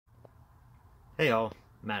Hey y'all,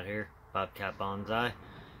 Matt here, Bobcat Bonsai.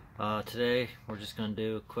 Today we're just going to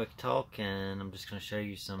do a quick talk and I'm just going to show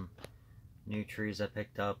you some new trees I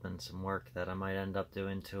picked up and some work that I might end up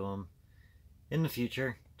doing to them in the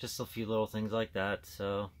future. Just a few little things like that.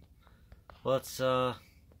 So let's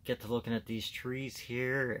get to looking at these trees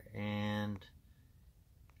here, and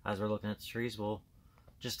as we're looking at the trees we'll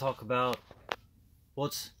just talk about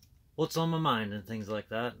what's on my mind and things like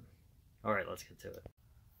that. Alright, let's get to it.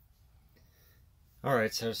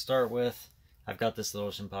 Alright, so to start with, I've got this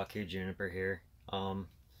little Shimpaku juniper here.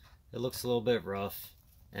 It looks a little bit rough,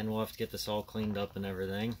 and we'll have to get this all cleaned up and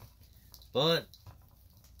everything, but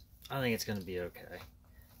I think it's going to be okay.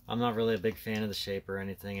 I'm not really a big fan of the shape or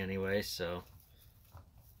anything anyway, so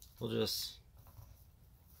we'll just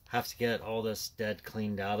have to get all this dead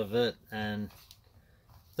cleaned out of it, and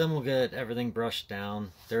then we'll get everything brushed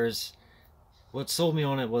down. What sold me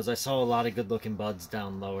on it was I saw a lot of good looking buds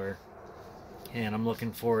down lower, and I'm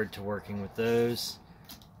looking forward to working with those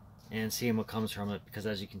and seeing what comes from it, because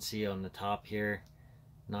as you can see on the top here,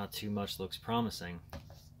 not too much looks promising.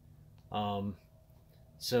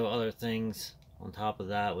 So other things on top of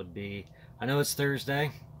that would be, I know it's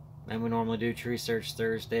Thursday and we normally do tree search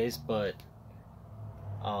Thursdays, but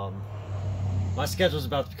my schedule's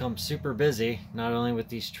about to become super busy, not only with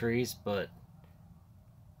these trees, but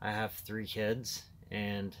I have 3 kids,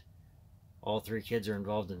 and all 3 kids are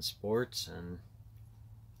involved in sports, and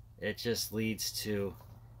it just leads to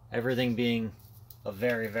everything being a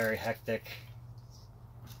very, very hectic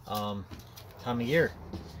time of year.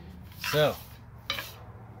 So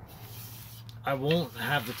I won't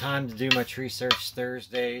have the time to do my tree search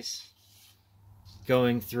Thursdays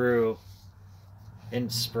going through in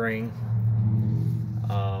spring.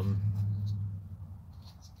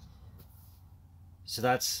 So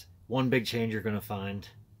that's one big change you're going to find.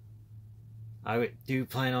 I do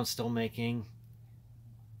plan on still trying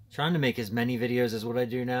to make as many videos as what I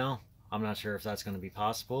do now. I'm not sure if that's going to be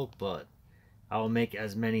possible, but I will make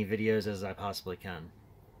as many videos as I possibly can.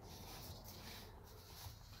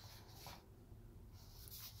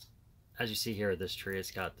 As you see here, this tree,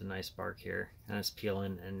 it's got the nice bark here, and it's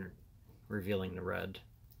peeling and revealing the red.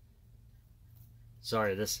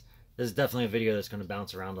 Sorry, this is definitely a video that's going to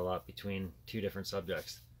bounce around a lot between 2 different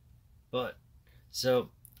subjects. But, so,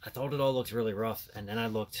 I thought it all looked really rough, and then I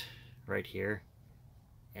looked right here,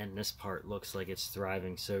 and this part looks like it's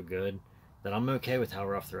thriving so good that I'm okay with how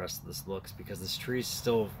rough the rest of this looks, because this tree's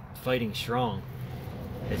still fighting strong.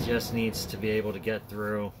 It just needs to be able to get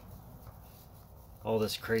through all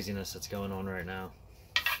this craziness that's going on right now.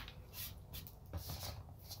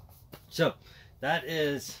 So, that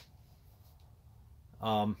is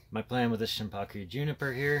my plan with this Shimpaku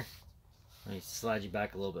juniper here. Let me slide you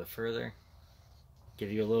back a little bit further,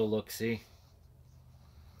 give you a little look-see.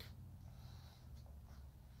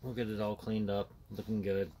 We'll get it all cleaned up, looking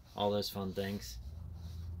good, all those fun things.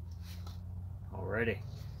 Alrighty,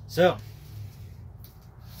 so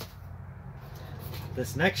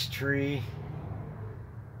this next tree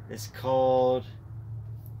is called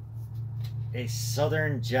a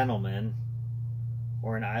Southern Gentleman,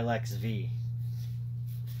 or an Ilex V.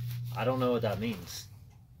 I don't know what that means,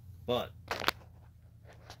 but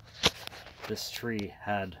this tree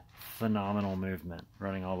had phenomenal movement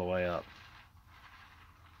running all the way up.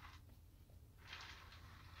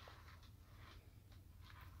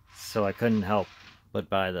 So I couldn't help but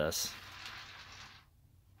buy this.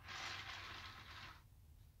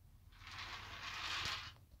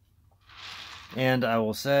 And I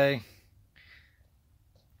will say,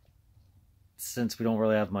 since we don't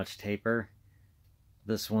really have much taper,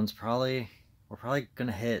 this one's we're probably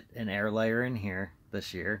gonna hit an air layer in here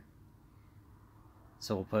this year.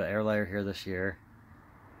 So we'll put an air layer here this year,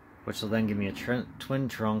 which will then give me a twin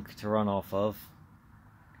trunk to run off of.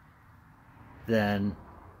 Then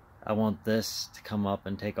I want this to come up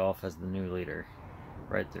and take off as the new leader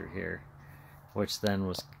right through here, which then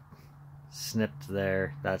was snipped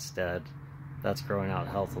there. That's dead. That's growing out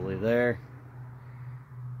healthily there.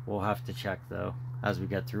 We'll have to check though as we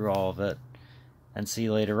get through all of it and see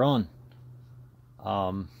later on.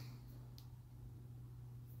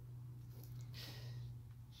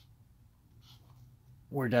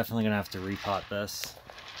 We're definitely gonna have to repot this.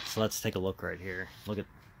 So let's take a look right here. Look at,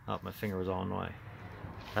 oh, my finger was all in the way.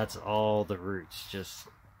 That's all the roots, just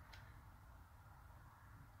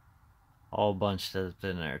all bunched up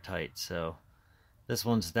in there tight. So this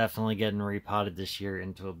one's definitely getting repotted this year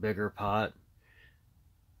into a bigger pot.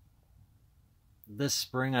 This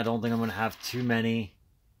spring, I don't think I'm going to have too many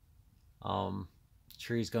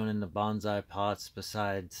trees going in the bonsai pots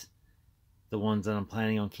besides the ones that I'm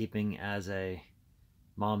planning on keeping as a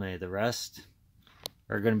mame. The rest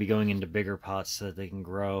are going to be going into bigger pots so that they can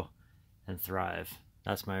grow and thrive.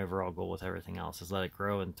 That's my overall goal with everything else, is let it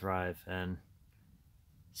grow and thrive and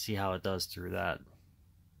see how it does through that.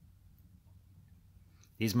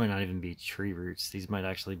 These might not even be tree roots. These might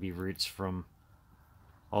actually be roots from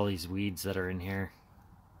all these weeds that are in here.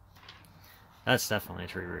 That's definitely a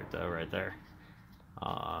tree root though, right there.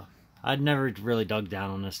 I'd never really dug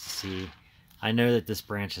down on this to see. I know that this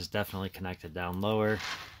branch is definitely connected down lower.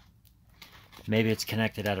 Maybe it's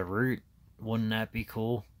connected at a root. Wouldn't that be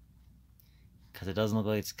cool? Because it doesn't look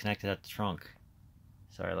like it's connected at the trunk.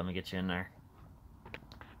 Sorry, let me get you in there.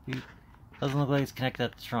 Doesn't look like it's connected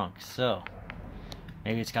at the trunk, so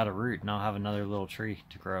maybe it's got a root and I'll have another little tree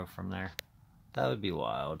to grow from there. That would be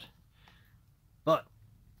wild. But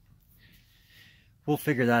we'll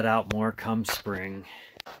figure that out more come spring.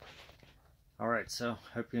 Alright, so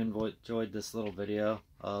hope you enjoyed this little video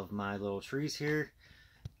of my little trees here.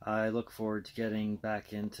 I look forward to getting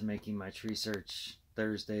back into making my tree search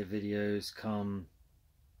Thursday videos come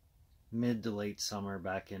mid to late summer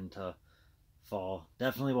back into fall.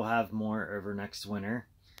 Definitely will have more over next winter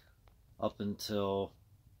up until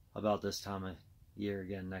about this time of year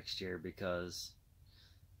again next year, because,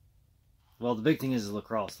 well, the big thing is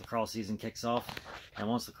lacrosse. Lacrosse season kicks off, and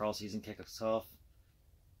once lacrosse season kicks off,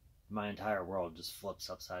 my entire world just flips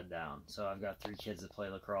upside down. So I've got 3 kids that play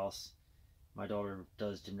lacrosse. My daughter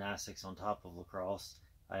does gymnastics on top of lacrosse.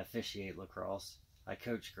 I officiate lacrosse. I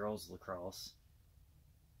coach girls lacrosse.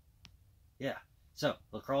 Yeah, so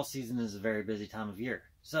lacrosse season is a very busy time of year.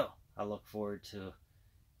 So I look forward to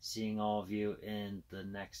seeing all of you in the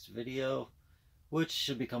next video, which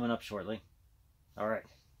should be coming up shortly. Alright,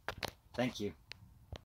 thank you.